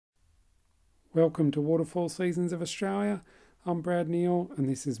Welcome to Waterfall Seasons of Australia. I'm Brad Neal and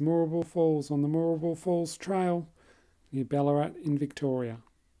this is Moorabool Falls on the Moorabool Falls Trail near Ballarat in Victoria.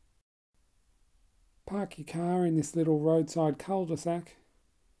 Park your car in this little roadside cul-de-sac.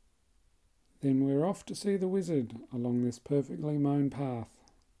 Then we're off to see the wizard along this perfectly mown path.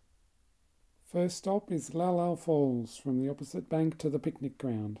 First stop is Moorabool Falls from the opposite bank to the picnic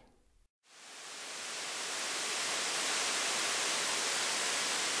ground.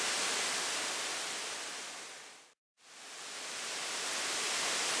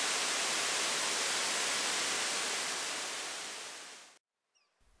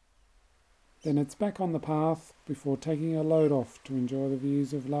 Then it's back on the path before taking a load off to enjoy the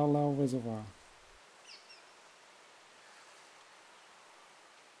views of Moorabool Reservoir.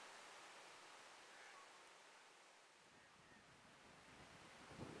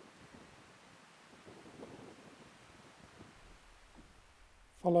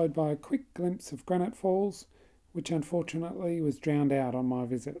 Followed by a quick glimpse of Granite Falls, which unfortunately was drowned out on my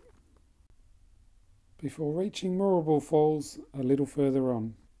visit. Before reaching Moorabool Falls a little further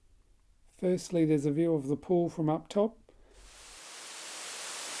on. Firstly, there's a view of the pool from up top.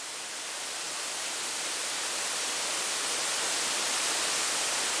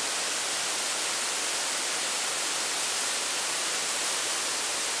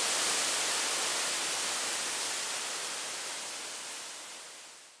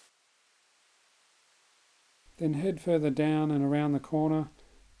 Then head further down and around the corner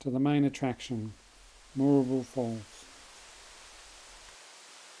to the main attraction, Moorabool Falls.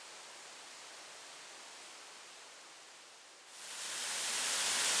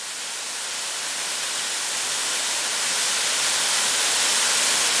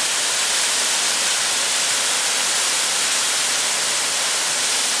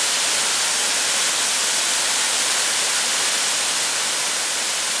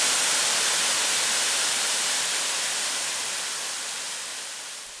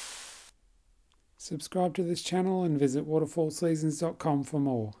 Subscribe to this channel and visit waterfallseasons.com for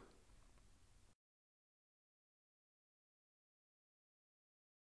more.